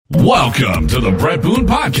Welcome to the Brett Boone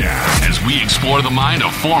Podcast, as we explore the mind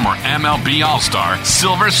of former MLB All-Star,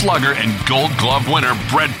 Silver Slugger, and Gold Glove winner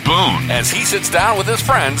Brett Boone, as he sits down with his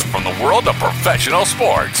friends from the world of professional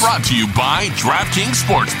sports. Brought to you by DraftKings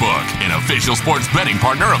Sportsbook, an official sports betting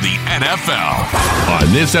partner of the NFL.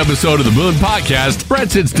 On this episode of the Boone Podcast, Brett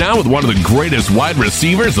sits down with one of the greatest wide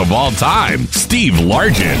receivers of all time, Steve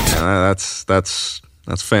Largent. That's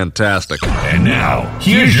fantastic. And now,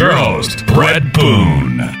 here's your host, Brett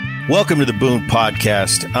Boone. Welcome to the Boone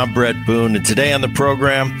Podcast. I'm Brett Boone, and today on the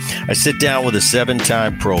program, I sit down with a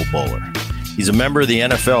 7-time Pro Bowler. He's a member of the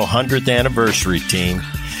NFL 100th anniversary team,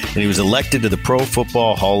 and he was elected to the Pro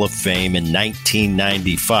Football Hall of Fame in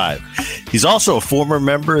 1995. He's also a former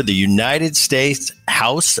member of the United States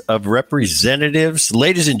House of Representatives.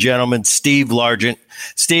 Ladies and gentlemen, Steve Largent.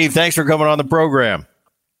 Steve, thanks for coming on the program.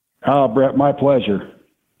 Oh, Brett, my pleasure.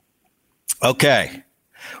 Okay.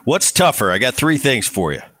 What's tougher? I got 3 things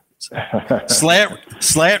for you.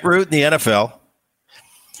 Slant route in the NFL,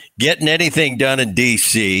 getting anything done in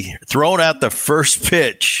D.C., throwing out the first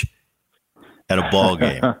pitch at a ball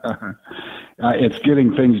game. It's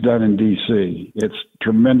getting things done in D.C. It's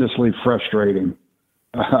tremendously frustrating.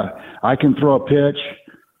 I can throw a pitch.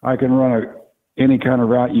 I can run any kind of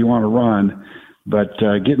route you want to run, but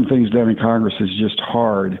getting things done in Congress is just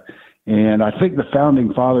hard. And I think the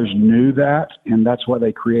founding fathers knew that, and that's why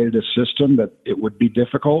they created a system that it would be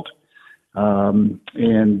difficult.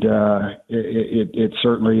 It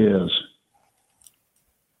certainly is.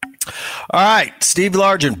 All right, Steve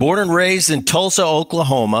Largent, born and raised in Tulsa,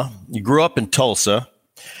 Oklahoma. You grew up in Tulsa.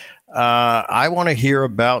 I want to hear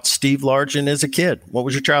about Steve Largent as a kid. What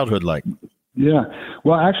was your childhood like? Yeah,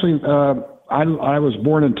 well, actually, I was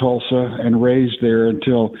born in Tulsa and raised there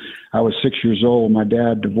until I was 6 years old. My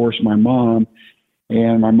dad divorced my mom,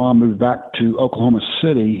 and my mom moved back to Oklahoma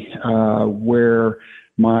City, where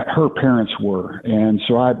her parents were. And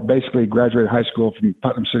so I basically graduated high school from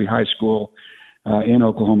Putnam City High School in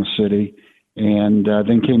Oklahoma City, and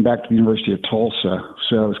then came back to the University of Tulsa.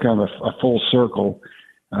 So it was kind of a full circle.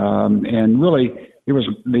 And really, it was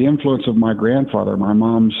the influence of my grandfather, my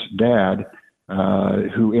mom's dad,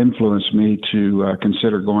 who influenced me to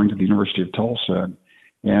consider going to the University of Tulsa.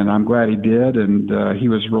 And I'm glad he did. And he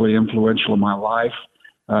was really influential in my life,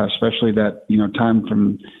 especially that, time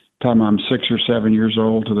from time I'm 6 or 7 years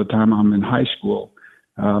old to the time I'm in high school.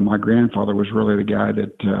 My grandfather was really the guy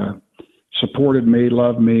that supported me,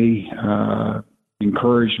 loved me,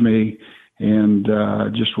 encouraged me, and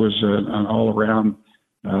just was an all-around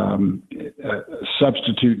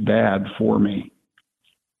substitute dad for me.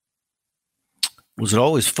 Was it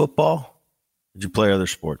always football? Did you play other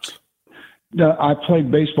sports? No, I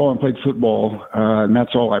played baseball and played football, and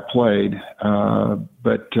that's all I played.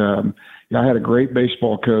 But I had a great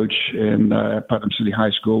baseball coach at Putnam City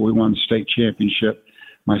High School. We won the state championship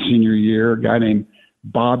my senior year. A guy named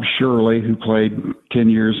Bob Shirley, who played 10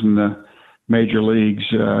 years in the major leagues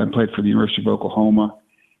and played for the University of Oklahoma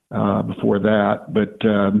before that. But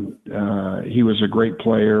he was a great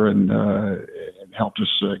player and helped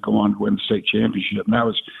us go on to win the state championship. And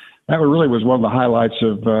that really was one of the highlights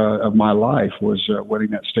of my life, was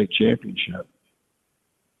winning that state championship.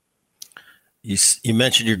 You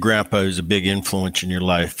mentioned your grandpa was a big influence in your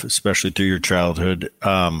life, especially through your childhood.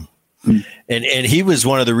 And he was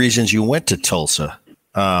one of the reasons you went to Tulsa.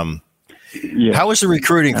 Yeah. How was the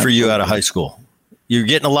recruiting for you out of high school? You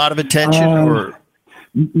getting a lot of attention, or?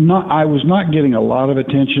 I was not getting a lot of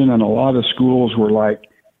attention, and a lot of schools were like,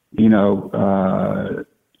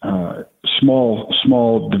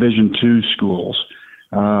 small Division II schools.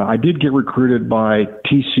 I did get recruited by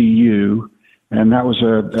TCU, and that was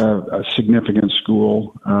a significant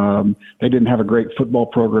school. They didn't have a great football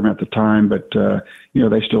program at the time, but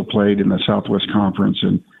they still played in the Southwest Conference,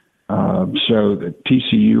 and so the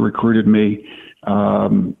TCU recruited me.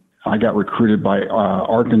 I got recruited by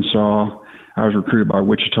Arkansas. I was recruited by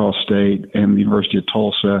Wichita State and the University of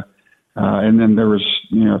Tulsa. And then there was,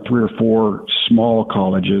 3 or 4 small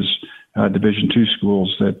colleges, Division II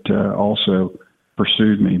schools that also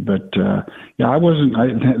pursued me. But there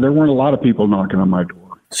weren't a lot of people knocking on my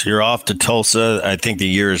door. So you're off to Tulsa. I think the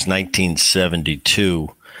year is 1972.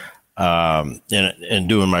 And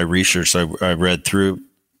doing my research, I read through.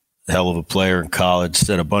 Hell of a player in college,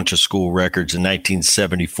 set a bunch of school records in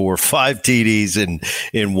 1974, 5 TDs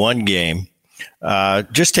in one game.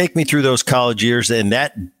 Just take me through those college years and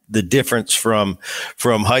the difference from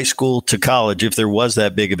high school to college, if there was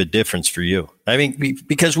that big of a difference for you? I mean,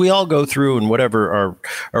 because we all go through in whatever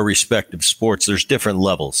our respective sports, there's different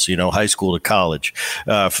levels, high school to college.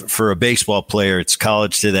 For a baseball player, it's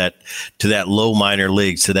college to that low minor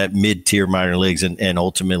leagues, to that mid-tier minor leagues, and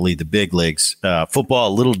ultimately the big leagues. Football,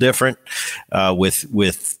 a little different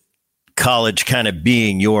with college kind of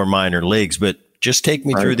being your minor leagues, but just take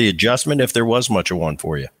me through the adjustment if there was much of one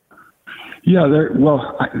for you. Yeah,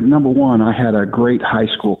 number one, I had a great high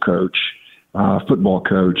school coach, football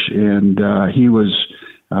coach, and he was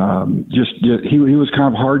he was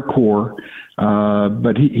kind of hardcore,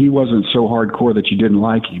 but he wasn't so hardcore that you didn't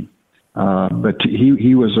like him. But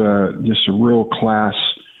he was just a real class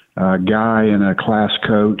guy and a class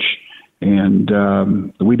coach, and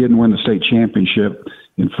we didn't win the state championship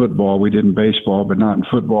in football. We did in baseball, but not in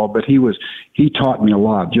football. But he taught me a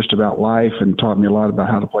lot just about life and taught me a lot about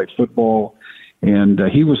how to play football. And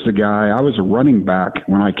he was the guy. I was a running back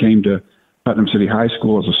when I came to Putnam City High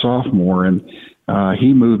School as a sophomore, and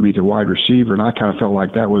he moved me to wide receiver. And I kind of felt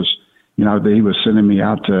like that was, that he was sending me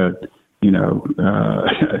out to,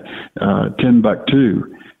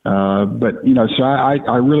 Timbuktu. But so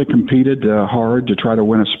I really competed hard to try to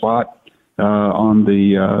win a spot on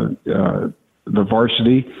the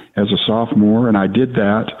varsity as a sophomore, and I did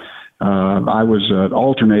that. I was an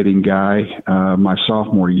alternating guy my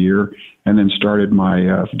sophomore year, and then started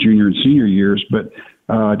my junior and senior years. But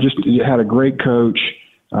just had a great coach,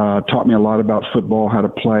 taught me a lot about football, how to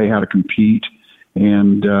play, how to compete.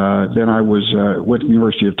 And then I went to the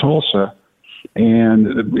University of Tulsa, and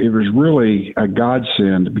it was really a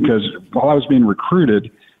godsend because while I was being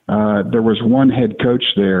recruited, there was one head coach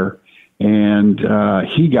there, and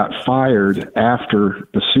he got fired after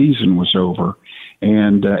the season was over.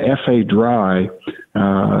 And F.A. Dry,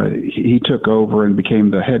 he took over and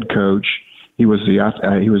became the head coach. He was the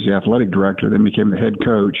athletic director, then became the head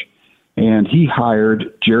coach. And he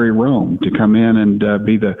hired Jerry Rome to come in and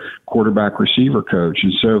be the quarterback receiver coach.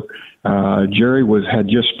 And so Jerry had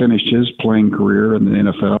just finished his playing career in the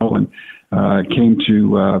NFL and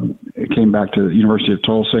came back to the University of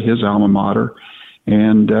Tulsa, his alma mater,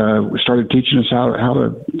 and started teaching us how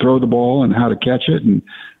to throw the ball and how to catch it and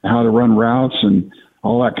how to run routes and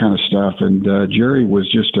all that kind of stuff. And Jerry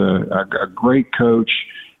was just a great coach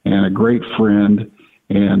and a great friend.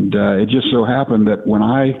 And it just so happened that when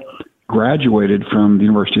I graduated from the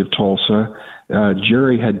University of Tulsa,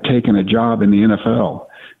 Jerry had taken a job in the NFL.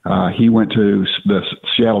 He went to the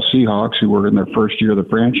Seattle Seahawks, who were in their first year of the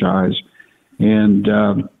franchise. And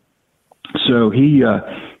so he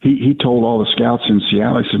told all the scouts in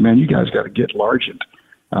Seattle, he said, "Man, you guys got to get Largent."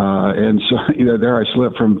 And so there I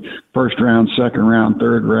slipped from first round, second round,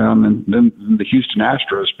 third round, and then the Houston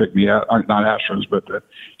Astros picked me up. Not Astros, but the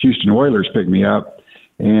Houston Oilers picked me up.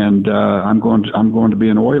 And I'm going to be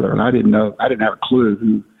an Oiler. And I didn't have a clue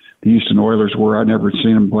who the Houston Oilers were. I'd never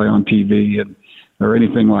seen them play on TV or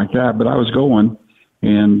anything like that. But I was going,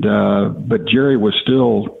 and but Jerry was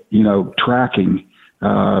still, tracking,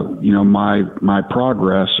 my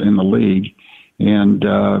progress in the league. And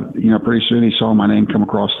pretty soon he saw my name come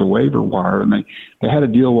across the waiver wire, and they had a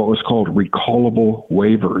deal what was called recallable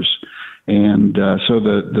waivers. And so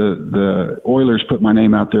the Oilers put my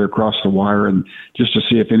name out there across the wire, and just to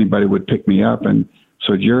see if anybody would pick me up. And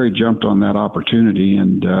so Jerry jumped on that opportunity,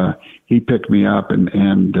 and he picked me up, and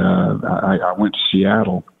I went to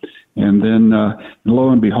Seattle. And then lo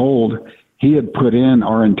and behold, he had put in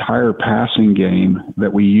our entire passing game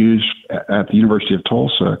that we used at the University of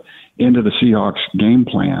Tulsa into the Seahawks game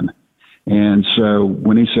plan. And so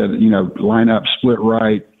when he said, line up, split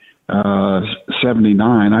right,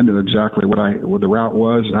 79, I knew exactly what the route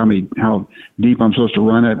was, how deep I'm supposed to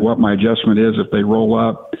run it, what my adjustment is if they roll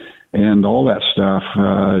up, and all that stuff.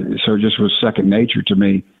 So it just was second nature to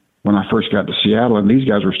me when I first got to Seattle, and these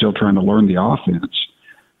guys were still trying to learn the offense.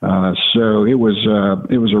 So it was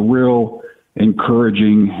a real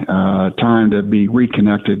encouraging time to be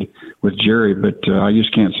reconnected with Jerry. But I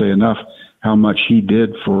just can't say enough how much he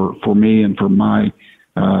did for me and for my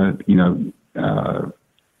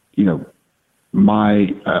my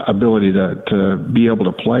ability to be able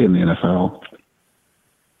to play in the NFL.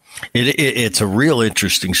 It's a real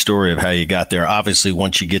interesting story of how you got there. Obviously,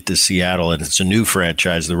 once you get to Seattle and it's a new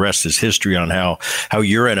franchise, the rest is history on how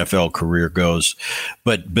your NFL career goes.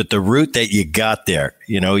 But the route that you got there,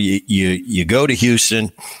 you go to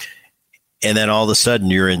Houston. And then all of a sudden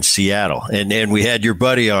you're in Seattle. And we had your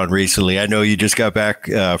buddy on recently. I know you just got back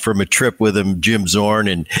from a trip with him, Jim Zorn,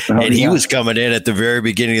 and he was coming in at the very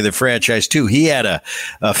beginning of the franchise too. He had a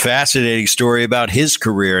fascinating story about his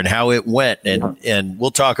career and how it went. And we'll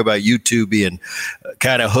talk about you two being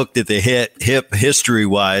kind of hooked at the hip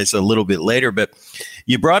history-wise a little bit later. But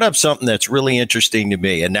you brought up something that's really interesting to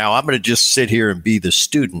me. And now I'm going to just sit here and be the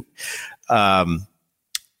student.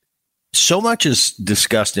 So much is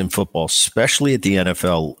discussed in football, especially at the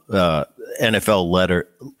NFL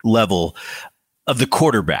level of the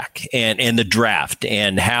quarterback and the draft,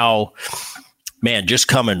 and how, man, just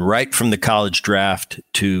coming right from the college draft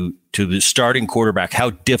to the starting quarterback, how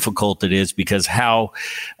difficult it is, because how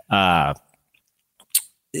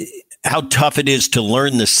tough it is to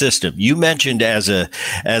learn the system. You mentioned as a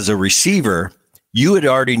receiver, you had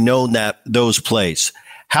already known those plays.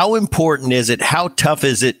 How important is it? How tough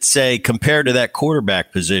is it, say, compared to that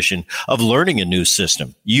quarterback position of learning a new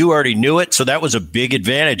system? You already knew it, so that was a big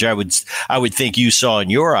advantage I would think you saw in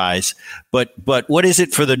your eyes. But what is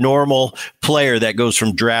it for the normal player that goes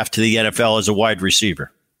from draft to the NFL as a wide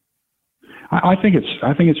receiver? I think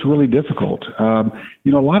it's really difficult. A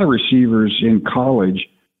lot of receivers in college,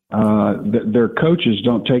 their coaches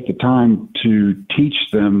don't take the time to teach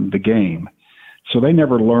them the game, so they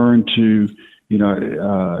never learn to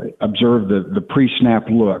observe the pre-snap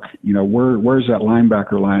look. Where's that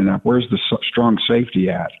linebacker lining up? Where's the strong safety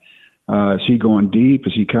at? Is he going deep?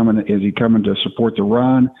 Is he coming to support the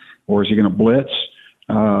run, or is he going to blitz?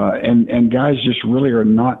 And guys just really are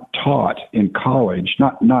not taught in college,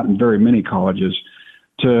 not in very many colleges,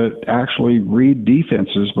 to actually read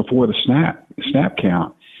defenses before the snap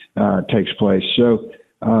count takes place. So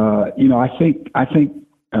I think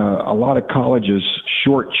a lot of colleges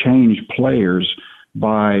shortchange players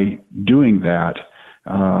by doing that,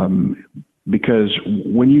 because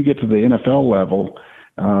when you get to the NFL level,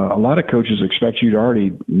 a lot of coaches expect you to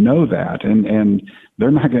already know that, and they're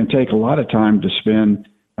not going to take a lot of time to spend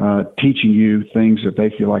teaching you things that they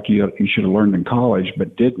feel like you should have learned in college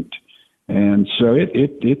but didn't. And so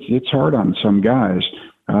it's hard on some guys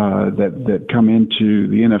that come into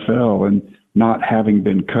the NFL and not having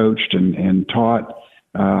been coached and taught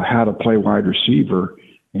how to play wide receiver.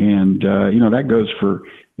 And, that goes for,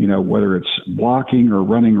 whether it's blocking or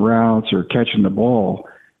running routes or catching the ball.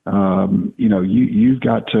 You've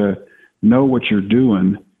got to know what you're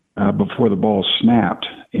doing before the ball's snapped.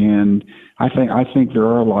 And I think there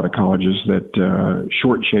are a lot of colleges that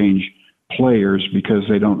shortchange players because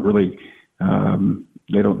they don't really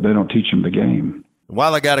they don't teach them the game.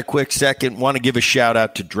 While I got a quick second, want to give a shout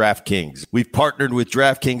out to DraftKings. We've partnered with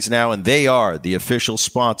DraftKings now, and they are the official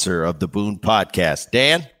sponsor of the Boone Podcast.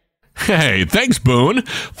 Dan? Hey, thanks, Boone.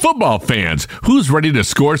 Football fans, who's ready to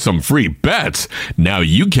score some free bets? Now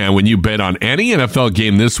you can when you bet on any NFL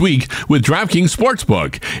game this week with DraftKings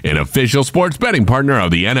Sportsbook, an official sports betting partner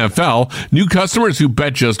of the NFL. New customers who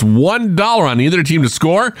bet just $1 on either team to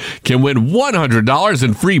score can win $100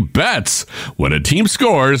 in free bets. When a team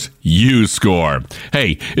scores, you score.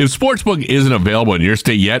 Hey, if Sportsbook isn't available in your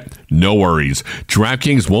state yet, no worries.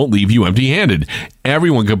 DraftKings won't leave you empty-handed.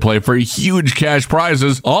 Everyone can play for huge cash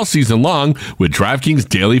prizes all season long with DraftKings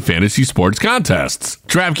daily fantasy sports contests.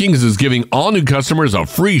 DraftKings is giving all new customers a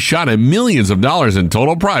free shot at millions of dollars in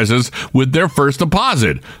total prizes with their first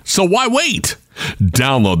deposit. So why wait?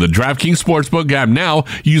 Download the DraftKings Sportsbook app now.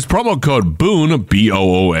 Use promo code BOONE,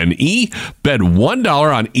 BOONE. Bet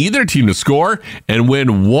 $1 on either team to score and win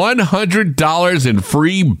 $100 in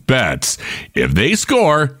free bets. If they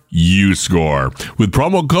score, you score. With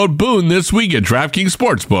promo code BOONE this week at DraftKings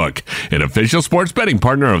Sportsbook, an official sports betting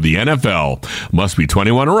partner of the NFL. Must be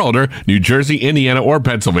 21 or older, New Jersey, Indiana, or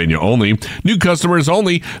Pennsylvania only. New customers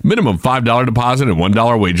only. Minimum $5 deposit and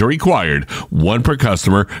 $1 wager required. One per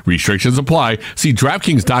customer. Restrictions apply. See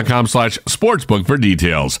DraftKings.com/sportsbook for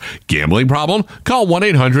details. Gambling problem? Call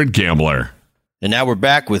 1-800-GAMBLER. And now we're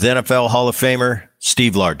back with NFL Hall of Famer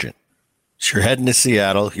Steve Largent. So you're heading to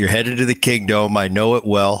Seattle. You're headed to the Kingdome. I know it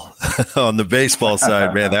well. On the baseball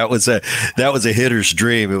side, man, that was a hitter's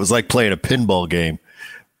dream. It was like playing a pinball game.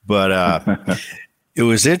 But it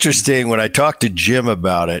was interesting when I talked to Jim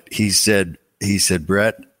about it. He said,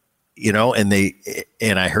 Brett,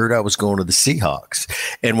 and I heard I was going to the Seahawks.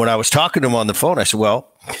 And when I was talking to him on the phone, I said, well,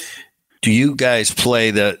 do you guys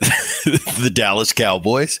play the Dallas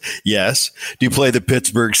Cowboys? Yes. Do you play the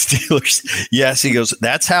Pittsburgh Steelers? Yes. He goes,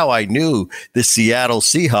 that's how I knew the Seattle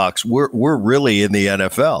Seahawks were really in the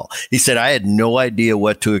NFL. He said, I had no idea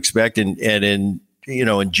what to expect. And in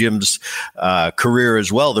Jim's career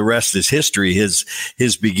as well, the rest is history,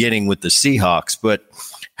 his beginning with the Seahawks. But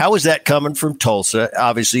How was that coming from Tulsa?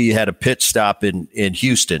 Obviously, you had a pit stop in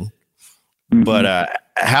Houston, but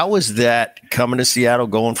how was that coming to Seattle,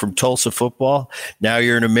 going from Tulsa football? Now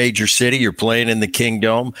you're in a major city. You're playing in the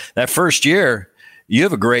Kingdome. That first year, you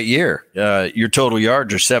have a great year. Your total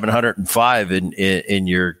yards are 705 in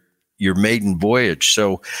your maiden voyage.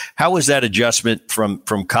 So how was that adjustment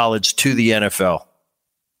from college to the NFL?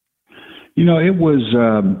 It was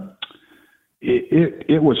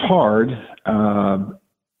it was hard,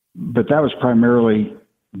 but that was primarily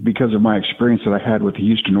because of my experience that I had with the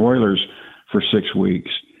Houston Oilers for 6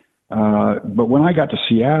 weeks. But when I got to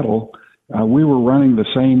Seattle, we were running the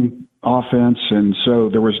same offense, and so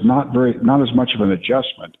there was not as much of an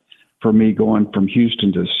adjustment for me going from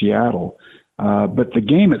Houston to Seattle. But the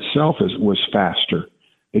game itself was faster.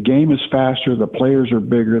 The game is faster. The players are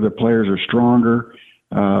bigger. The players are stronger,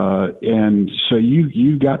 and so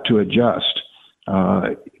you got to adjust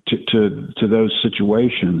to those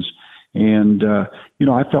situations. And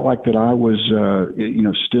I felt like that I was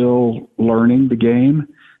still learning the game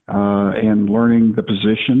and learning the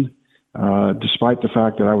position, despite the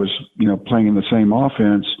fact that I was playing in the same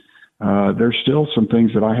offense. There's still some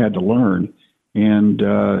things that I had to learn. And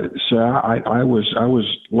so I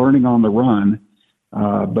was learning on the run,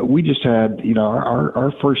 but we just had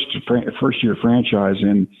our first year franchise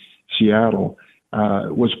in Seattle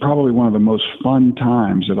was probably one of the most fun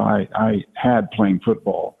times that I had playing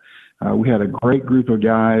football. We had a great group of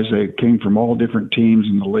guys. They came from all different teams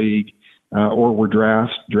in the league, or were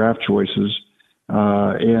draft choices,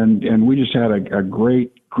 and we just had a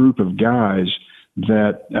great group of guys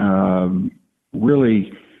that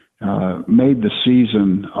really made the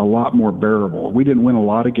season a lot more bearable. We didn't win a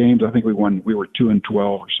lot of games. I think we were 2-12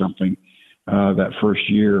 or something that first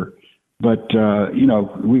year. But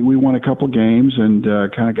we won a couple games and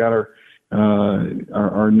kind of got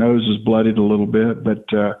our noses bloodied a little bit. But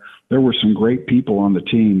there were some great people on the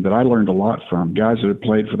team that I learned a lot from. Guys that had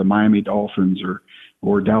played for the Miami Dolphins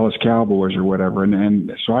or Dallas Cowboys or whatever,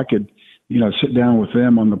 and so I could sit down with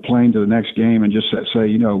them on the plane to the next game and just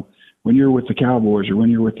say, when you're with the Cowboys or when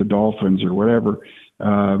you're with the Dolphins or whatever,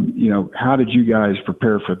 how did you guys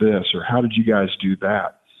prepare for this, or how did you guys do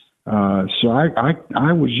that? So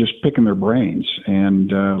I was just picking their brains and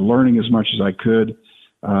learning as much as I could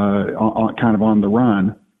on the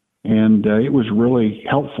run, and it was really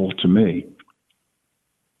helpful to me.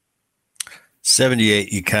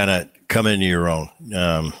 78, you kind of come into your own.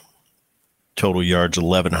 Total yards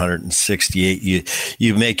 1,168.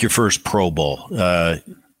 You make your first Pro Bowl.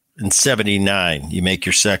 In 79, you make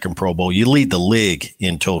your second Pro Bowl. You lead the league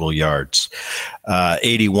in total yards.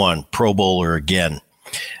 81, Pro Bowler again.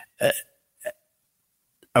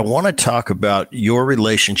 I want to talk about your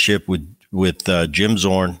relationship with Jim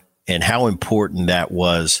Zorn and how important that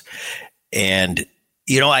was. And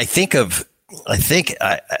I think of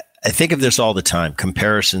this all the time,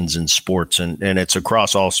 comparisons in sports, and it's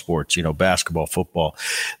across all sports, basketball, football.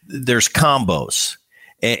 There's combos.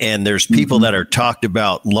 And there's people that are talked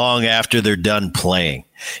about long after they're done playing.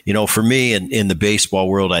 For me in the baseball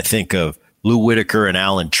world, I think of Lou Whitaker and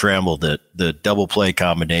Alan Trammell, the double play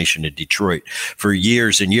combination in Detroit for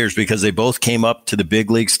years and years, because they both came up to the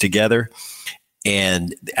big leagues together.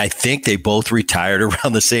 And I think they both retired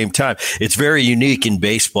around the same time. It's very unique in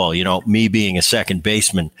baseball. Me being a second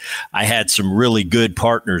baseman, I had some really good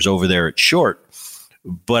partners over there at short,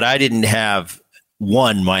 but I didn't have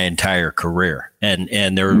one my entire career, and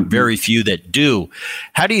there are very few that do.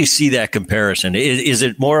 How do you see that comparison? Is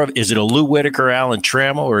it a Lou Whitaker, Alan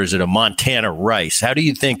Trammell, or is it a Montana Rice? How do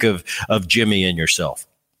you think of Jimmy and yourself?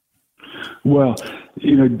 Well,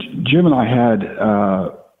 Jim and I had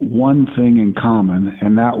one thing in common,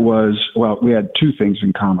 and that was, we had two things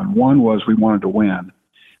in common. One was we wanted to win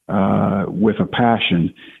with a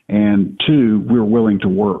passion, and two, we were willing to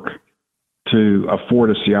work to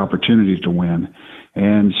afford us the opportunity to win.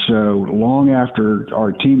 And so long after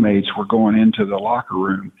our teammates were going into the locker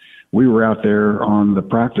room, we were out there on the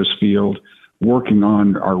practice field working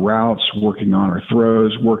on our routes, working on our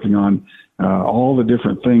throws, working on all the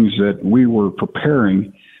different things that we were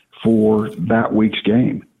preparing for that week's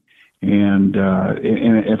game. And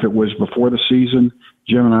if it was before the season,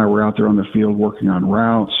 Jim and I were out there on the field working on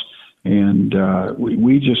routes, and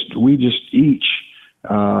we just each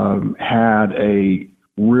had a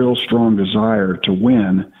real strong desire to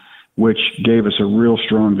win, which gave us a real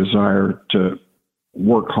strong desire to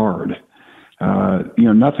work hard.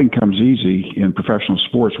 Nothing comes easy in professional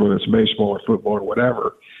sports, whether it's baseball or football or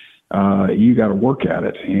whatever. You got to work at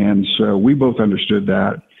it. And so we both understood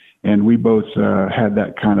that, and we both had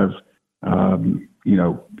that kind of,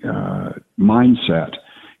 mindset.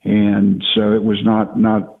 And so it was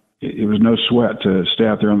it was no sweat to stay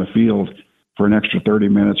out there on the field for an extra 30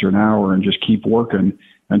 minutes or an hour and just keep working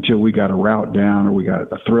until we got a route down or we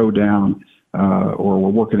got a throw down, or we're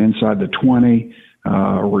working inside the 20,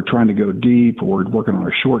 or we're trying to go deep, or we're working on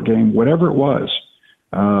a short game, whatever it was.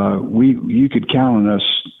 You could count on us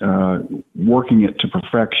working it to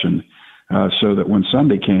perfection, so that when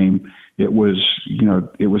Sunday came, it was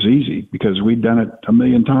easy because we'd done it a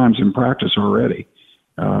million times in practice already.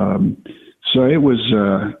 So it was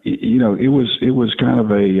kind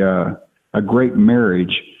of a great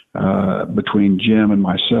marriage between Jim and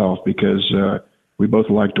myself because we both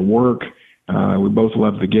like to work, we both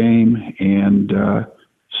love the game, and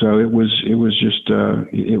so it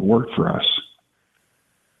worked for us.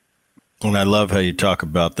 And I love how you talk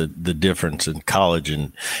about the difference in college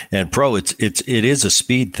and pro. It is a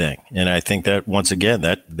speed thing, and I think that once again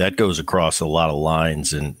that goes across a lot of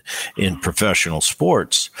lines in professional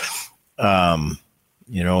sports. In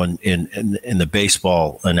the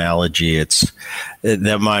baseball analogy, it's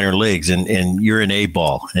the minor leagues, and you're in A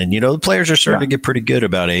ball, and the players are starting to get pretty good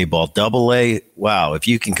about A ball. Double A, wow! If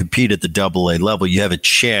you can compete at the Double A level, you have a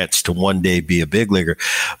chance to one day be a big leaguer,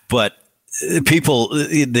 but people,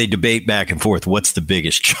 they debate back and forth, what's the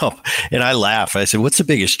biggest jump? And I laugh. I said, what's the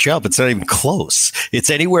biggest jump? It's not even close. It's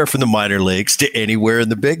anywhere from the minor leagues to anywhere in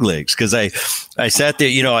the big leagues. Because I sat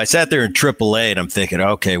there, I sat there in AAA and I'm thinking,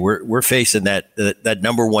 okay, we're facing that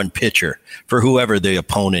number one pitcher for whoever the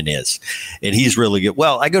opponent is. And he's really good.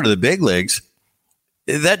 Well, I go to the big leagues.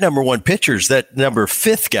 That number one pitcher is that number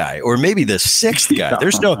fifth guy, or maybe the sixth guy.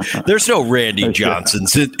 There's no Randy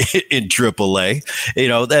Johnsons in AAA.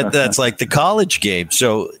 That's like the college game.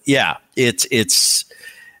 So yeah, it's.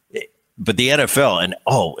 But the NFL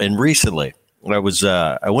and recently I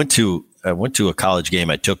went to a college game.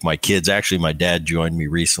 I took my kids. Actually, my dad joined me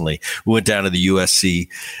recently. We went down to the USC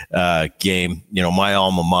game. My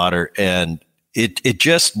alma mater, and It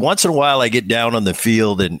just once in a while I get down on the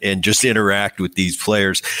field and just interact with these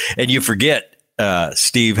players, and you forget,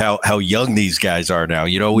 Steve, how young these guys are now.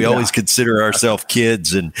 We always consider ourselves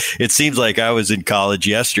kids, and it seems like I was in college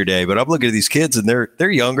yesterday, but I'm looking at these kids and they're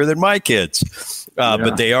younger than my kids.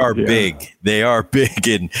 But they are big. They are big,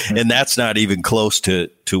 and that's not even close to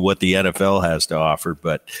what the NFL has to offer.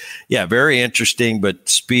 But yeah, very interesting. But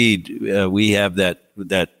speed, we have that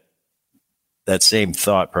same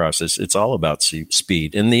thought process. It's all about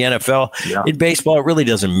speed. In the NFL, in baseball, it really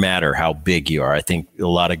doesn't matter how big you are. I think a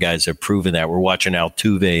lot of guys have proven that. We're watching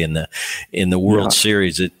Altuve in the World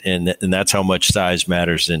Series, and that's how much size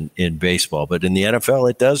matters in baseball. But in the NFL,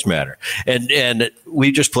 it does matter. And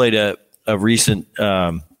we just played a recent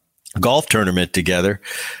golf tournament together.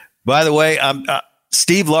 By the way,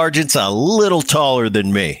 Steve Largent's a little taller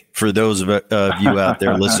than me, for those of you out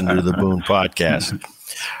there listening to the Boone podcast.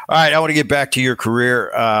 All right, I want to get back to your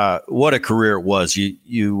career. What a career it was.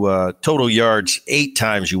 You total yards 8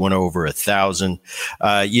 times. You went over 1,000.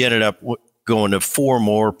 You ended up going to 4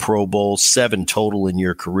 more Pro Bowls, 7 total in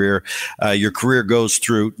your career. Your career goes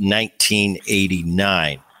through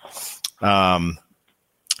 1989.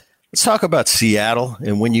 Let's talk about Seattle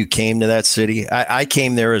and when you came to that city. I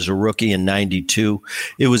came there as a rookie in 92.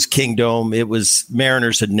 It was Kingdome. It was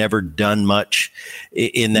Mariners had never done much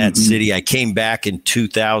in that city. I came back in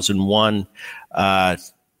 2001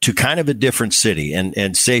 to kind of a different city and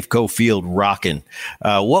Safeco Field rocking.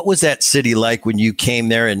 What was that city like when you came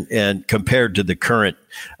there and compared to the current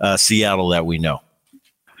Seattle that we know?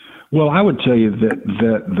 Well, I would tell you that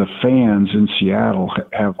the fans in Seattle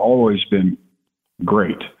have always been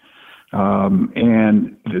great.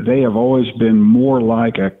 And they have always been more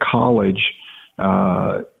like a college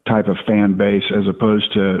type of fan base as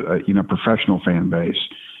opposed to professional fan base.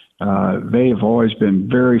 They have always been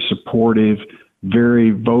very supportive,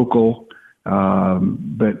 very vocal.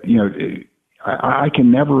 But I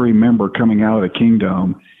can never remember coming out of the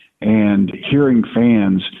Kingdome and hearing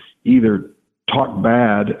fans either talk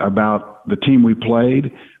bad about the team we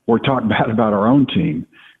played or talk bad about our own team.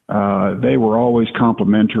 They were always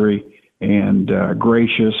complimentary and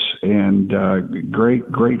gracious and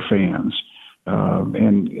great fans.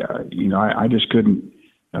 I just couldn't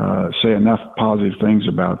say enough positive things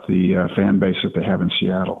about the fan base that they have in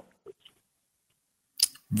Seattle.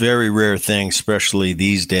 Very rare thing, especially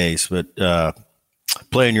these days, but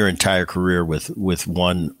playing your entire career with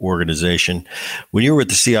one organization. When you were with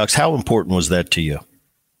the Seahawks, how important was that to you?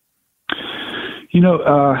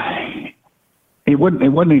 It wasn't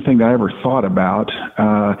anything that I ever thought about.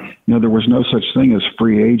 There was no such thing as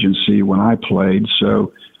free agency when I played,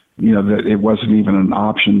 so that it wasn't even an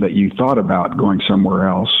option that you thought about going somewhere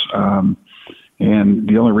else. And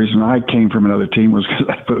the only reason I came from another team was because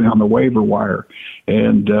I put me on the waiver wire,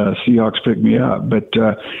 and Seahawks picked me up. But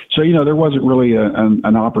so there wasn't really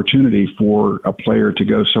an opportunity for a player to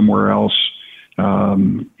go somewhere else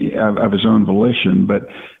of his own volition. But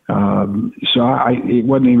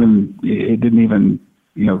it didn't even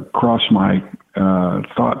cross my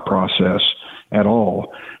thought process at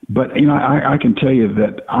all. But I can tell you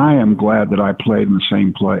that I am glad that I played in the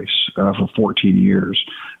same place for 14 years.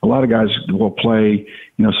 A lot of guys will play,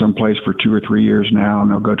 someplace for 2 or 3 years now, and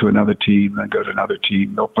they'll go to another team, then go to another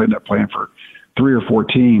team. They'll end up playing for 3 or 4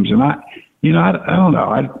 teams, and I don't know.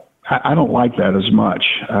 I don't like that as much.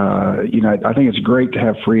 I think it's great to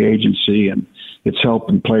have free agency, and it's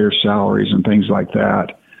helping players' salaries and things like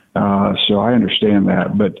that. So I understand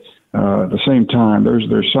that, but at the same time,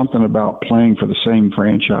 there's something about playing for the same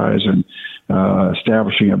franchise and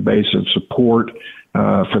establishing a base of support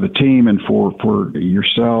for the team and for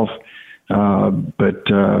yourself. But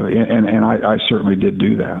I certainly did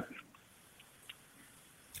do that.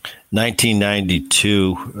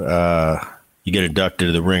 1992, you get inducted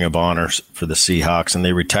to the Ring of Honor for the Seahawks, and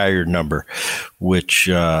they retire your number, which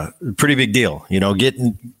pretty big deal.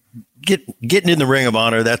 Getting in the Ring of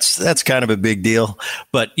Honor, that's kind of a big deal.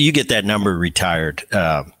 But you get that number retired.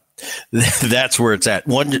 That's where it's at.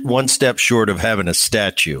 One step short of having a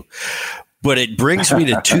statue. But it brings me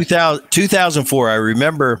to 2004. I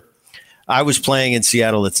remember I was playing in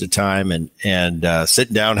Seattle at the time and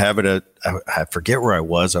sitting down having I forget where I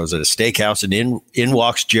was. I was at a steakhouse, and in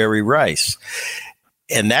walks Jerry Rice.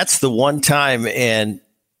 And that's the one time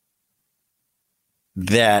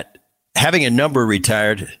that having a number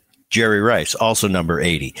retired, Jerry Rice, also number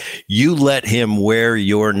 80. You let him wear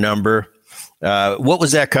your number. What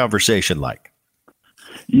was that conversation like?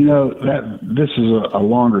 This is a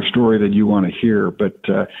longer story than you want to hear, but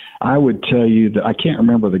I would tell you that I can't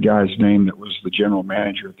remember the guy's name that was the general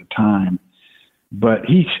manager at the time, but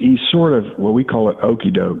he sort of, well, we call it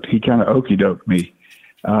okey-doked. He kind of okey-doked me.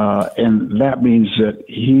 And that means that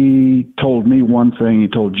he told me one thing, he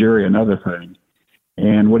told Jerry another thing.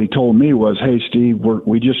 And what he told me was, hey, Steve, we're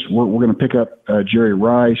going to pick up Jerry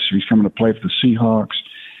Rice. He's coming to play for the Seahawks.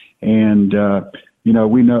 And,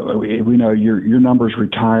 we know your number's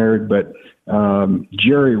retired, but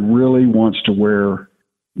Jerry really wants to wear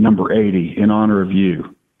number 80 in honor of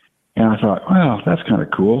you. And I thought, wow, that's kind of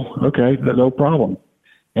cool. Okay, no problem.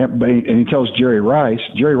 And he tells Jerry Rice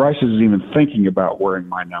isn't even thinking about wearing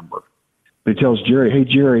my number. But he tells Jerry, hey,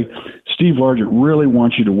 Jerry, Steve Largent really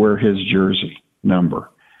wants you to wear his jersey number.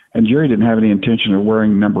 And Jerry didn't have any intention of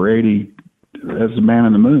wearing number 80 as the man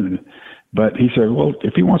in the moon. But he said, well,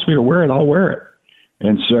 if he wants me to wear it, I'll wear it.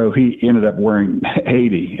 And so he ended up wearing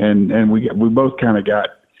 80, and we both kind of got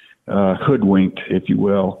hoodwinked, if you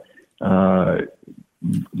will,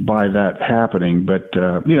 by that happening. But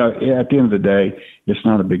at the end of the day, it's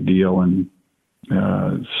not a big deal, and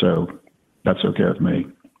so that's okay with me.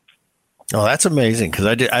 Oh, that's amazing, because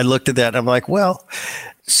I looked at that and I'm like, well,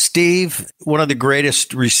 Steve, one of the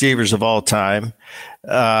greatest receivers of all time.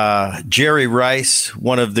 Jerry Rice,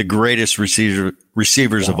 one of the greatest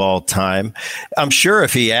receivers of all time. I'm sure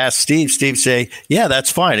if he asked Steve say, yeah, that's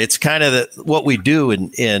fine. It's kind of what we do,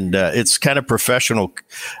 and it's kind of professional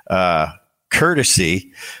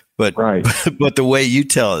courtesy. But right. but the way you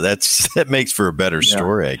tell it, that makes for a better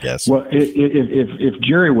story, I guess. Well, if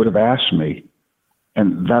Jerry would have asked me,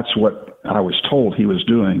 and that's what I was told he was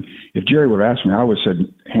doing, if Jerry would have asked me, I would have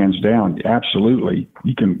said, hands down, absolutely,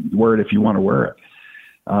 you can wear it if you want to wear it.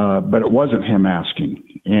 But it wasn't him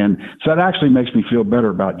asking. And so that actually makes me feel better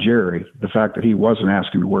about Jerry, the fact that he wasn't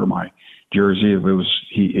asking to wear my jersey. It was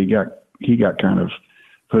he got kind of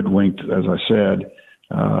hoodwinked, as I said,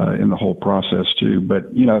 in the whole process too.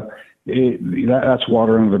 But that's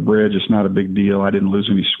water under the bridge. It's not a big deal. I didn't lose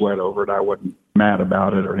any sweat over it. I wasn't mad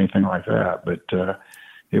about it or anything like that. But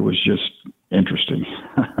it was just interesting.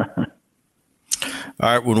 All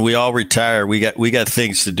right, when we all retire, we got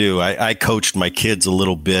things to do. I coached my kids a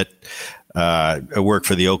little bit. I worked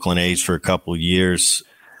for the Oakland A's for a couple of years.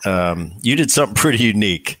 You did something pretty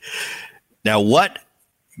unique. Now, what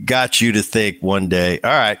got you to think one day, all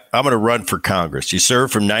right, I'm going to run for Congress? You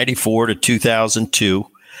served from 94 to 2002.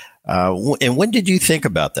 And when did you think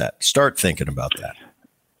about that? Start thinking about that?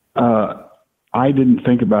 I didn't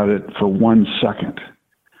think about it for 1 second.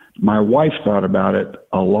 My wife thought about it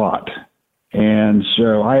a lot. And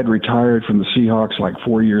so I had retired from the Seahawks like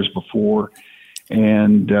 4 years before.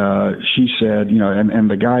 And she said, and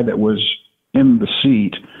the guy that was in the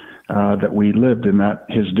seat that we lived in,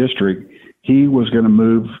 his district, he was going to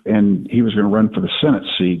move and he was going to run for the Senate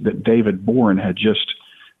seat that David Boone had just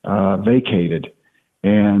vacated.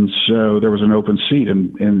 And so there was an open seat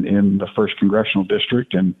in the first congressional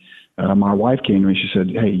district. And my wife came to me. She said,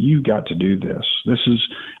 "Hey, you got to do this.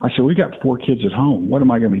 I said, "We got 4 kids at home. What am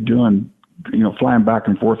I going to be doing, flying back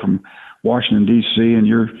and forth from Washington, D.C., and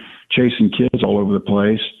you're chasing kids all over the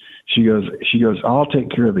place?" She goes, "I'll take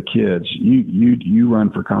care of the kids. You run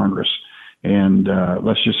for Congress, and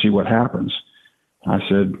let's just see what happens." I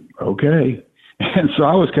said, "Okay." And so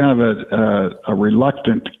I was kind of a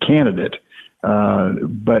reluctant candidate.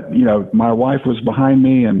 But my wife was behind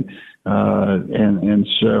me, and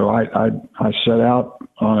so I set out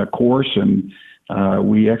on a course, and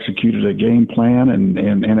we executed a game plan,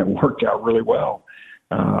 and it worked out really well.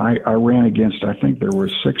 I ran against, I think there were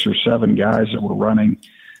 6 or 7 guys that were running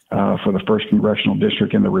for the first congressional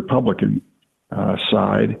district in the Republican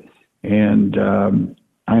side, and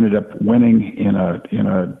I ended up winning in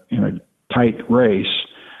a tight race.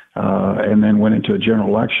 And then went into a general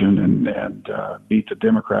election and beat the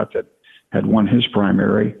Democrat that had won his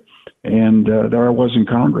primary. And there I was in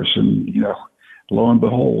Congress, and, lo and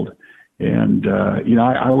behold. And,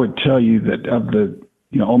 I would tell you that of the,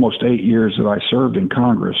 almost 8 years that I served in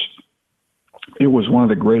Congress, it was one of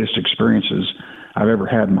the greatest experiences I've ever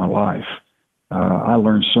had in my life. I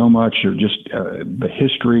learned so much of just the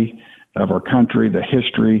history of our country, the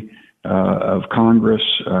history of Congress,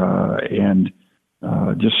 and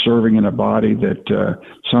just serving in a body that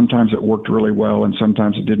sometimes it worked really well and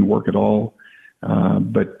sometimes it didn't work at all.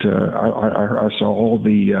 But I saw all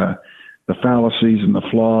the fallacies and the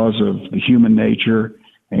flaws of the human nature,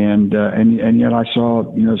 and yet I saw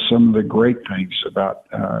some of the great things about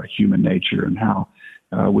human nature and how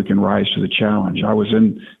we can rise to the challenge. I was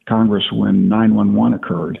in Congress when 9/11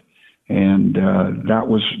 occurred, and that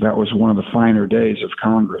was one of the finer days of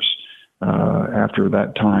Congress. After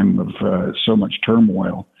that time of so much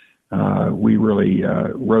turmoil, we really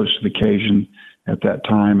rose to the occasion at that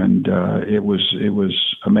time, and it was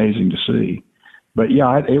amazing to see. But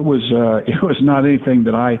yeah, it was not anything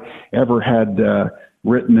that I ever had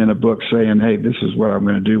written in a book saying, "Hey, this is what I'm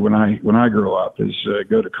going to do when I grow up, is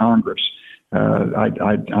go to Congress."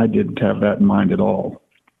 I didn't have that in mind at all.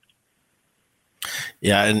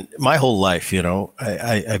 Yeah, and my whole life,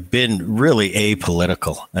 I've been really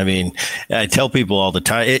apolitical. I mean, I tell people all the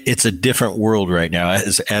time, it's a different world right now,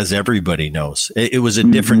 as everybody knows. It was a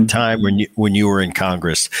different time when you were in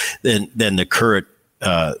Congress than the current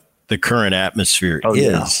atmosphere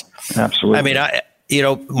is. Yeah, absolutely. I mean,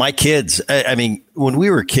 my kids. I mean, when we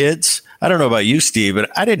were kids, I don't know about you, Steve,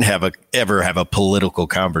 but I didn't ever have a political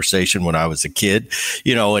conversation when I was a kid,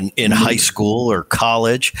 in high school or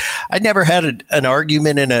college. I never had an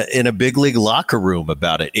argument in a big league locker room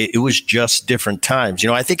about it. It was just different times.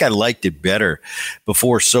 I think I liked it better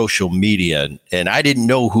before social media, and I didn't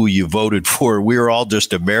know who you voted for. We were all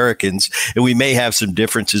just Americans, and we may have some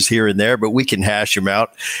differences here and there, but we can hash them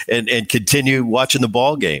out and continue watching the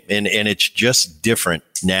ball game. And it's just different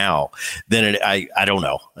now than I don't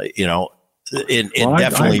know,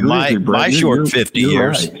 definitely my short 50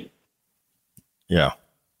 years. Right. Yeah.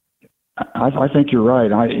 I think you're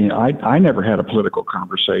right. I never had a political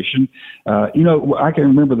conversation. I can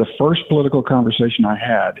remember the first political conversation I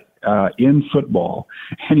had in football,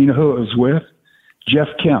 and you know who it was with? Jeff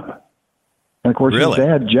Kemp. And of course, really? His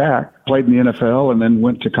dad, Jack, played in the NFL and then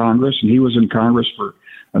went to Congress, and he was in Congress for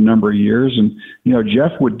a number of years. And,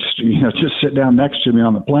 Jeff would, just sit down next to me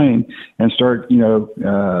on the plane and start,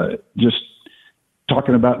 just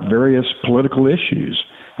talking about various political issues.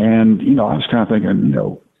 And, I was kind of thinking,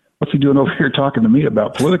 what's he doing over here talking to me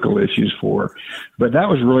about political issues for? But that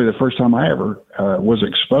was really the first time I ever was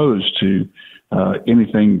exposed to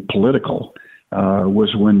anything political,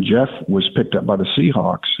 was when Jeff was picked up by the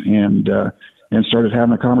Seahawks and started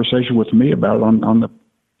having a conversation with me about it on the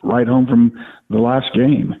ride home from the last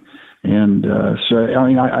game. And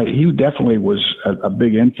he definitely was a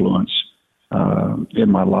big influence in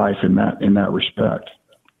my life in that respect.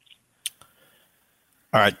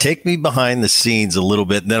 All right, take me behind the scenes a little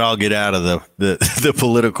bit, and then I'll get out of the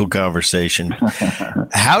political conversation.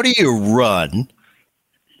 How do you run?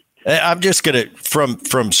 I'm just going to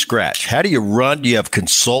from scratch. How do you run? Do you have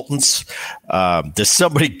consultants? Does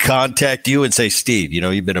somebody contact you and say, "Steve,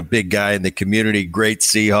 you've been a big guy in the community, great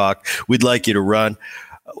Seahawk. We'd like you to run"?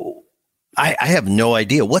 I have no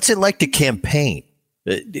idea. What's it like to campaign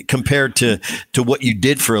compared to what you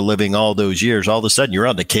did for a living all those years? All of a sudden, you're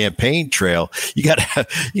on the campaign trail. You got to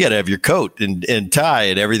have your coat and tie,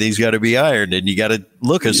 and everything's got to be ironed, and you got to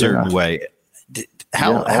look a certain way.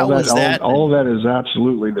 How was that? All of that is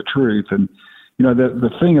absolutely the truth. And, the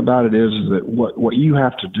thing about it is that what you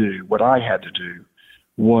have to do, what I had to do,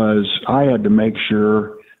 was I had to make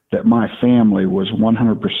sure that my family was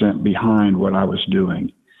 100% behind what I was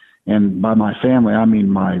doing. And by my family, I mean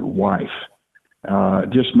my wife.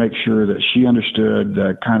 Just make sure that she understood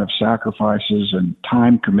the kind of sacrifices and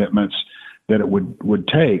time commitments that it would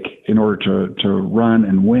take in order to run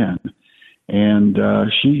and win. And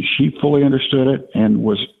she fully understood it and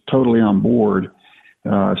was totally on board.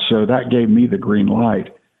 So that gave me the green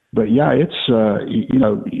light. But yeah, it's,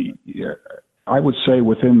 I would say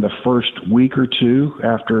within the first week or two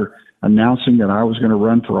after announcing that I was going to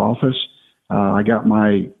run for office, I got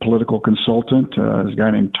my political consultant, this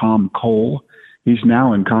guy named Tom Cole. He's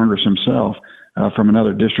now in Congress himself from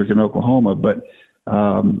another district in Oklahoma. But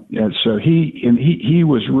and so he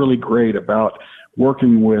was really great about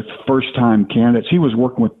working with first-time candidates. He was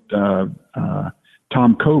working with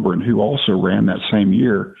Tom Coburn, who also ran that same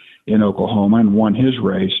year in Oklahoma and won his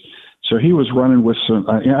race. So he was running with some.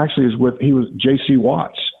 He was J.C.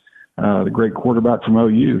 Watts, the great quarterback from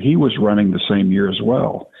OU. He was running the same year as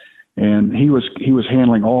well, and he was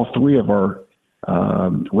handling all three of our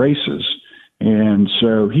races. And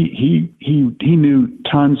so he knew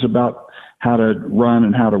tons about how to run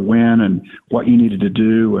and how to win and what you needed to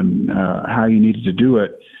do and how you needed to do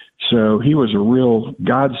it. So he was a real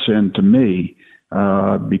godsend to me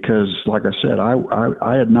because, like I said,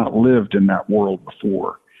 I had not lived in that world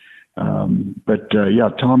before. But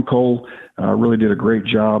Tom Cole really did a great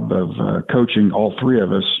job of coaching all three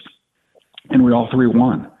of us, and we all three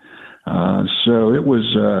won. So it was,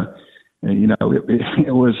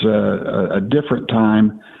 it was a different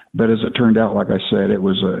time. But as it turned out, like I said, it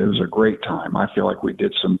was a great time. I feel like we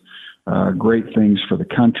did some great things for the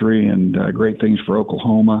country and great things for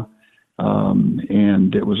Oklahoma,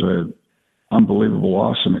 and it was a unbelievable,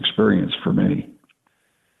 awesome experience for me.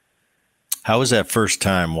 How was that first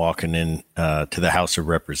time walking in to the House of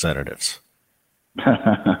Representatives?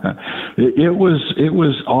 It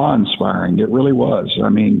was awe-inspiring. It really was. I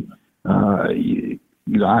mean, I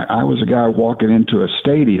was a guy walking into a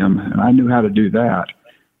stadium, and I knew how to do that.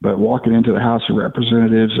 But walking into the House of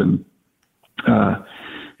Representatives and,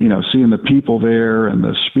 seeing the people there and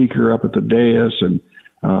the speaker up at the dais and,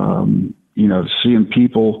 seeing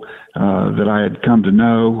people that I had come to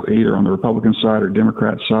know either on the Republican side or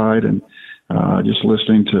Democrat side and just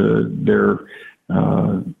listening to their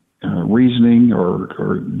reasoning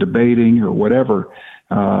or debating or whatever.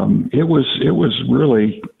 It was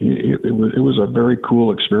really a very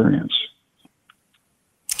cool experience.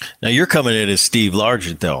 Now you're coming in as Steve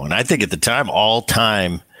Largent, though, and I think at the time,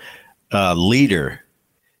 all-time leader.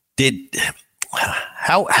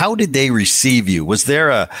 How did they receive you? Was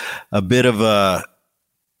there a bit of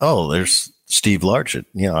there's Steve Largent.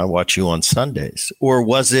 I watch you on Sundays, or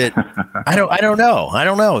was it? I don't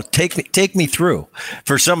know. Take me through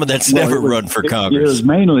for someone that's never run for Congress. It was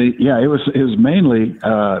mainly, they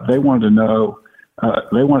wanted to know.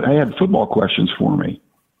 They had football questions for me.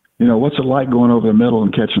 What's it like going over the middle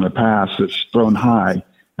and catching a pass that's thrown high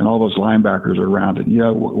and all those linebackers are around it?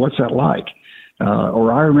 What's that like?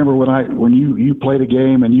 Or I remember when you played a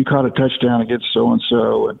game and you caught a touchdown against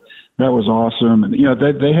so-and-so, and that was awesome. And,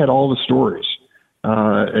 they had all the stories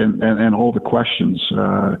and all the questions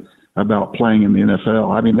about playing in the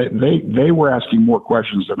NFL. I mean, they were asking more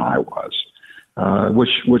questions than I was,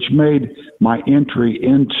 which made my entry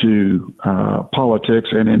into politics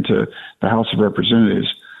and into the House of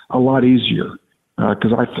Representatives a lot easier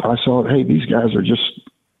because I saw, hey, these guys are just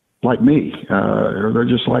like me, or they're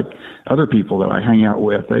just like other people that I hang out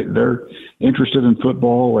with. They're interested in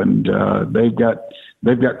football, and they've got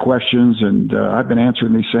questions, and I've been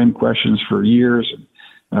answering these same questions for years.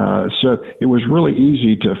 So it was really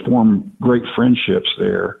easy to form great friendships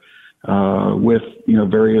there with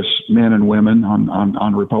various men and women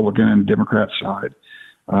on Republican and Democrat side.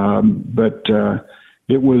 But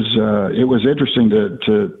it was interesting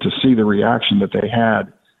to see the reaction that they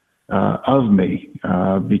had of me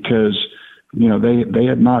because they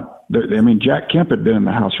had not. I mean, Jack Kemp had been in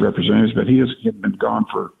the House of Representatives, but he had been gone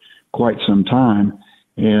for quite some time,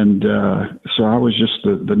 and so I was just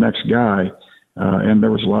the next guy. And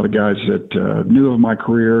there was a lot of guys that knew of my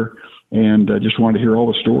career and just wanted to hear all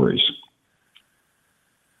the stories.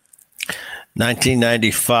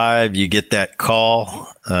 1995, you get that call.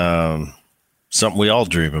 Something we all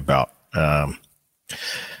dream about.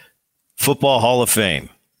 Football Hall of Fame.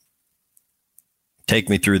 Take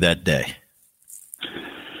me through that day.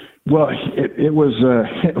 Well, it was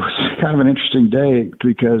kind of an interesting day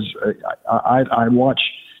because I watch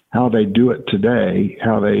how they do it today,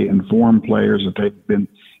 how they inform players that they've been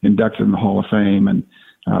inducted in the Hall of Fame and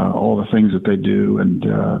all the things that they do and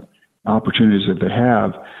opportunities that they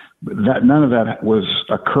have. none of that was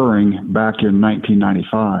occurring back in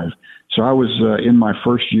 1995. So I was in my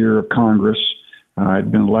first year of Congress.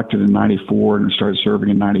 I'd been elected in 94 and started serving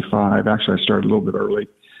in 95. Actually, I started a little bit early.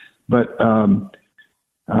 But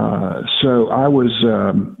so I was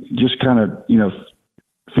just kind of,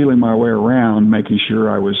 feeling my way around, making sure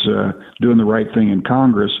I was doing the right thing in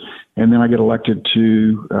Congress. And then I get elected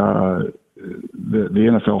to the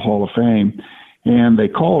NFL Hall of Fame. And they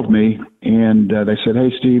called me and they said,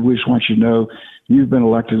 "Hey, Steve, we just want you to know you've been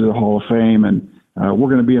elected to the Hall of Fame, and we're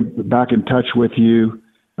going to be back in touch with you.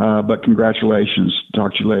 But congratulations.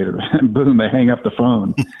 Talk to you later." And boom, they hang up the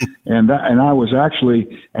phone. and I was actually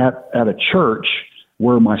at a church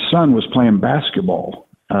where my son was playing basketball.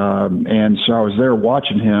 And so I was there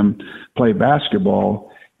watching him play basketball.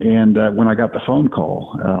 And when I got the phone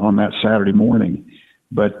call on that Saturday morning,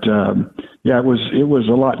 but yeah, it was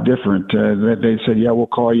a lot different. They said, "Yeah, we'll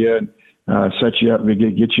call you and set you up. We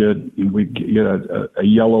get a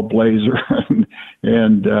yellow Blazer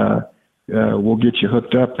and we'll get you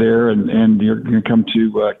hooked up there, and you're going to come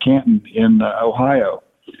to Canton in Ohio."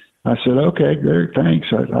 I said, "Okay, great, thanks.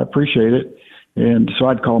 I appreciate it." And so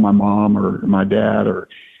I'd call my mom or my dad or,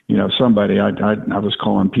 somebody. I was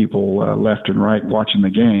calling people left and right watching the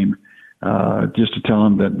game just to tell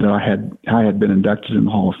them that I had been inducted in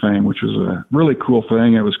the Hall of Fame, which was a really cool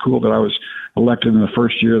thing. It was cool that I was elected in the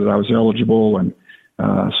first year that I was eligible, and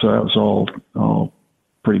so that was all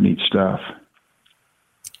pretty neat stuff.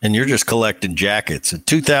 And you're just collecting jackets. In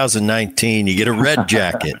 2019, you get a red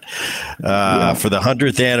jacket for the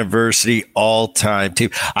 100th anniversary all-time team.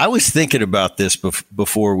 I was thinking about this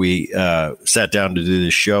before we sat down to do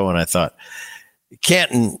this show, and I thought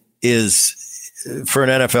Canton is, for an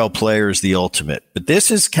NFL player, is the ultimate. But this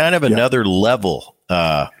is kind of another level,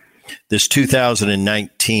 this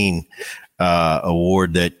 2019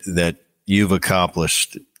 award that you've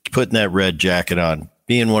accomplished, putting that red jacket on,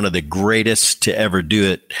 being one of the greatest to ever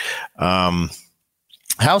do it.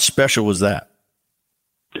 How special was that?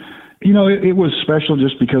 It was special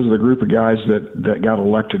just because of the group of guys that got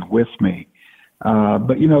elected with me.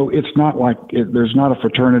 But, it's not like there's not a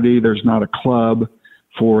fraternity. There's not a club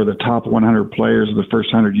for the top 100 players of the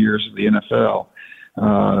first 100 years of the NFL.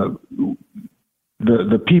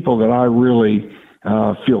 The people that I really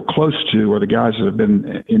feel close to are the guys that have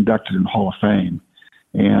been inducted in the Hall of Fame.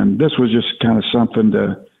 And this was just kind of something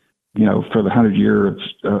to, for the 100 years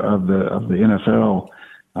of the NFL.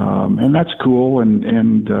 And that's cool.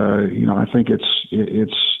 And I think it's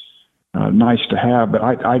nice to have, but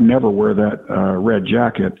I never wear that red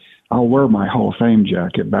jacket. I'll wear my Hall of Fame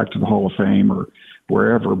jacket back to the Hall of Fame or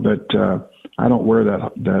wherever, but I don't wear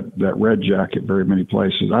that red jacket very many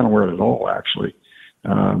places. I don't wear it at all, actually.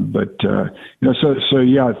 So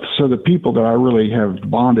the people that I really have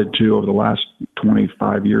bonded to over the last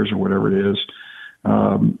 25 years or whatever it is,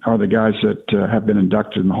 are the guys that have been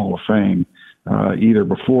inducted in the Hall of Fame, either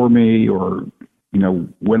before me or,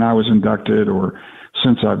 when I was inducted or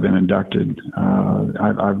since I've been inducted.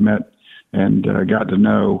 I've met and got to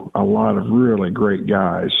know a lot of really great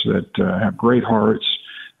guys that have great hearts,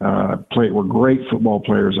 were great football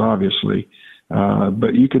players, obviously.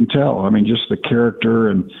 But you can tell, just the character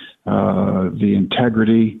and the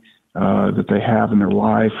integrity that they have in their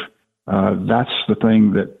life, that's the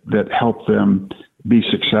thing that helped them be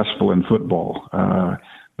successful in football.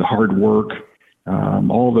 The hard work,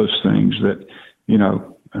 all those things that,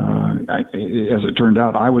 as it turned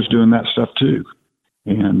out, I was doing that stuff too.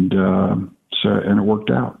 And it worked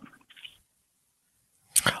out.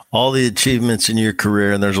 All the achievements in your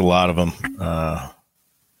career, and there's a lot of them,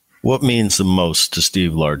 what means the most to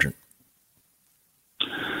Steve Largent?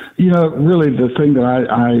 Really the thing that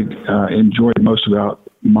I enjoyed most about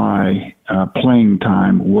my playing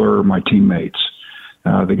time were my teammates.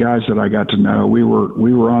 The guys that I got to know, we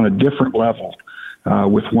were on a different level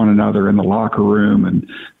with one another in the locker room and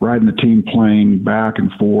riding the team plane back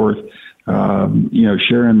and forth,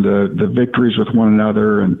 sharing the victories with one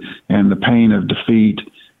another and the pain of defeat.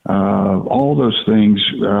 All those things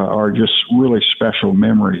are just really special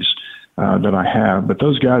memories that I have. But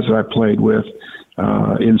those guys that I played with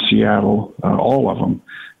in Seattle, all of them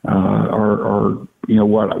are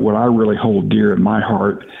what I really hold dear in my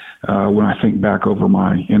heart when I think back over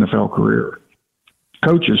my NFL career.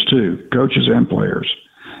 Coaches too, coaches and players,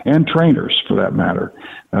 and trainers for that matter.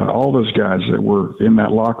 All those guys that were in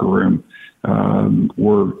that locker room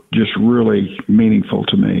were just really meaningful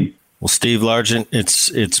to me. Well, Steve Largent,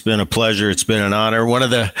 it's been a pleasure. It's been an honor. One of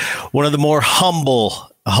the more humble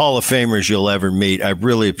Hall of Famers you'll ever meet. I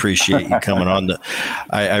really appreciate you coming on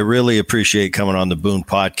I really appreciate coming on the Boone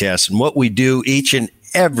podcast. And what we do each and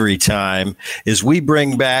every time is we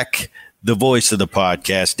bring back the voice of the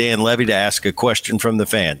podcast, Dan Levy, to ask a question from the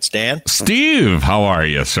fans. Dan? Steve, how are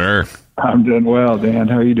you, sir? I'm doing well, Dan.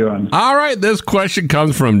 How are you doing? All right, this question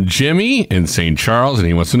comes from Jimmy in St. Charles, and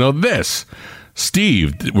he wants to know this.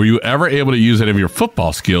 Steve, were you ever able to use any of your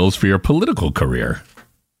football skills for your political career?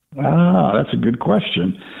 That's a good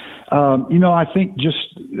question. I think just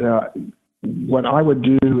what I would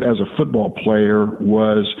do as a football player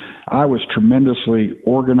was I was tremendously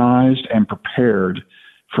organized and prepared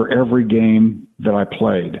for every game that I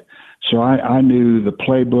played. So I knew the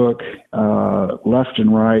playbook left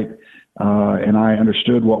and right, and I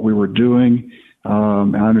understood what we were doing. I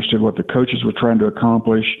understood what the coaches were trying to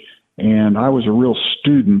accomplish, and I was a real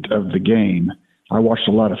student of the game. I watched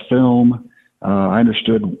a lot of film. I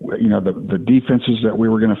understood, the defenses that we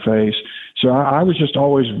were going to face. So I was just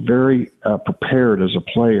always very prepared as a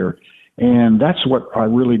player, and that's what I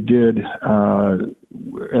really did as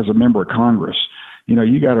a member of Congress.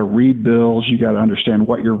 You got to read bills. You got to understand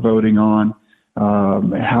what you're voting on,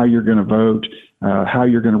 how you're going to vote, how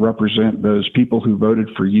you're going to represent those people who voted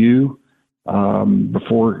for you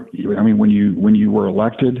when you were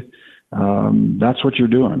elected. That's what you're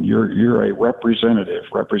doing. You're a representative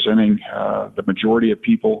representing the majority of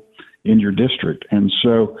people in your district. And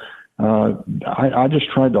so I just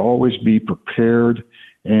tried to always be prepared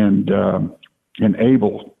and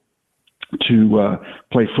able to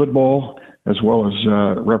play football as well as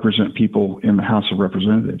represent people in the House of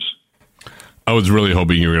Representatives. I was really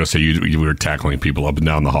hoping you were going to say you were tackling people up and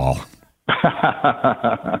down the hall.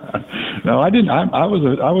 No, I didn't. I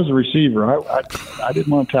was a receiver. I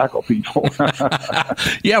didn't want to tackle people.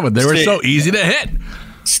 Yeah, but they were so easy to hit.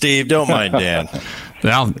 Steve, don't mind Dan.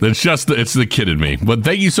 Well, it's the kid in me. But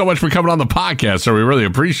thank you so much for coming on the podcast, sir. We really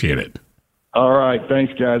appreciate it. All right.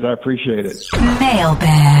 Thanks, guys. I appreciate it.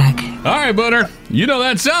 Mailbag. All right, Booner. You know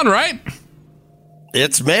that sound, right?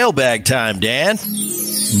 It's mailbag time, Dan.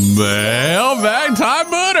 Mailbag time,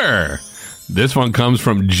 Booner. This one comes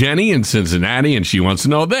from Jenny in Cincinnati, and she wants to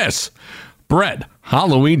know this. Brett,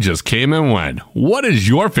 Halloween just came and went. What is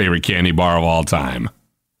your favorite candy bar of all time?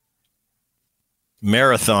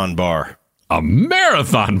 Marathon bar. A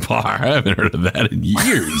marathon bar? I haven't heard of that in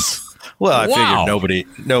years. Well, I figured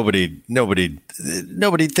nobody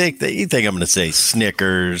think that you think I'm going to say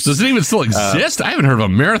Snickers. Does it even still exist? I haven't heard of a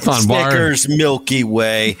marathon bar. Snickers, Milky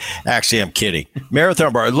Way. Actually, I'm kidding.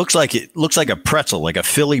 Marathon bar. It looks like a pretzel, like a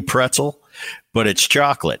Philly pretzel, but it's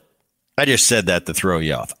chocolate. I just said that to throw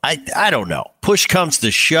you off. I don't know. Push comes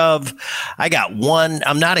to shove. I got one.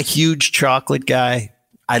 I'm not a huge chocolate guy.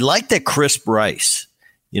 I like the crisp rice.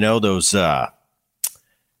 Those the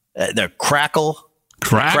Crackle.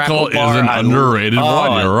 Crackle is an underrated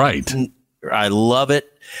one. You're right. I love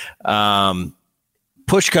it.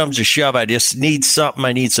 Push comes to shove. I just need something.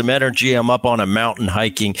 I need some energy. I'm up on a mountain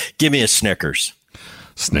hiking. Give me a Snickers.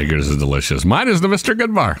 Snickers is delicious. Mine is the Mr.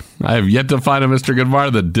 Goodbar. I have yet to find a Mr.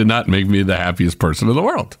 Goodbar that did not make me the happiest person in the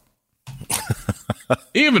world.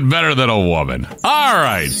 Even better than a woman. All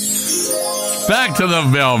right. Back to the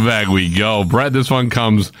mailbag we go. Brett, this one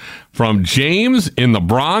comes from James in the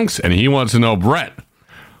Bronx, and he wants to know, Brett,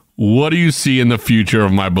 what do you see in the future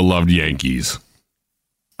of my beloved Yankees?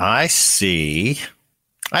 I see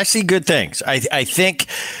good things. I think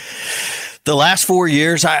the last 4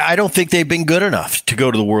 years, I don't think they've been good enough to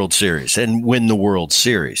go to the World Series and win the World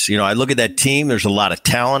Series. I look at that team. There's a lot of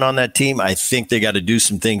talent on that team. I think they got to do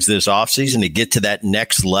some things this offseason to get to that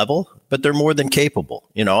next level, but they're more than capable.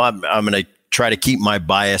 I'm going to try to keep my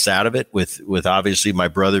bias out of it with obviously my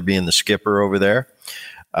brother being the skipper over there.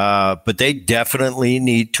 But they definitely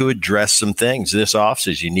need to address some things this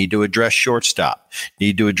offseason. You need to address shortstop,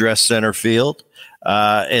 need to address center field.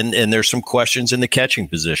 And there's some questions in the catching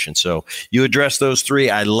position. So you address those three.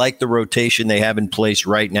 I like the rotation they have in place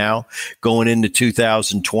right now going into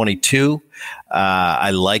 2022.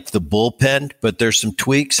 I like the bullpen, but there's some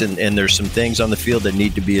tweaks and there's some things on the field that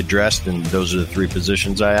need to be addressed. And those are the three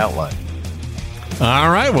positions I outlined.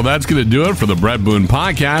 All right, well, that's going to do it for the Brett Boone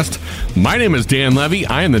Podcast. My name is Dan Levy.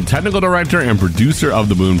 I am the technical director and producer of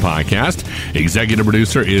the Boone Podcast. Executive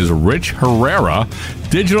producer is Rich Herrera.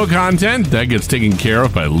 Digital content, that gets taken care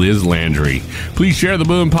of by Liz Landry. Please share the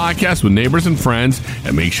Boone Podcast with neighbors and friends,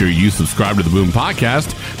 and make sure you subscribe to the Boone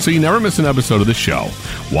Podcast so you never miss an episode of the show.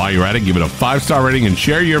 While you're at it, give it a 5-star rating and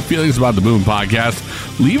share your feelings about the Boone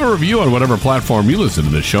Podcast. Leave a review on whatever platform you listen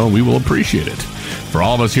to the show, and we will appreciate it. For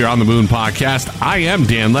all of us here on the Boone Podcast, I am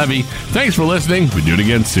Dan Levy. Thanks for listening. We'll do it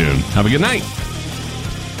again soon. Have a good night.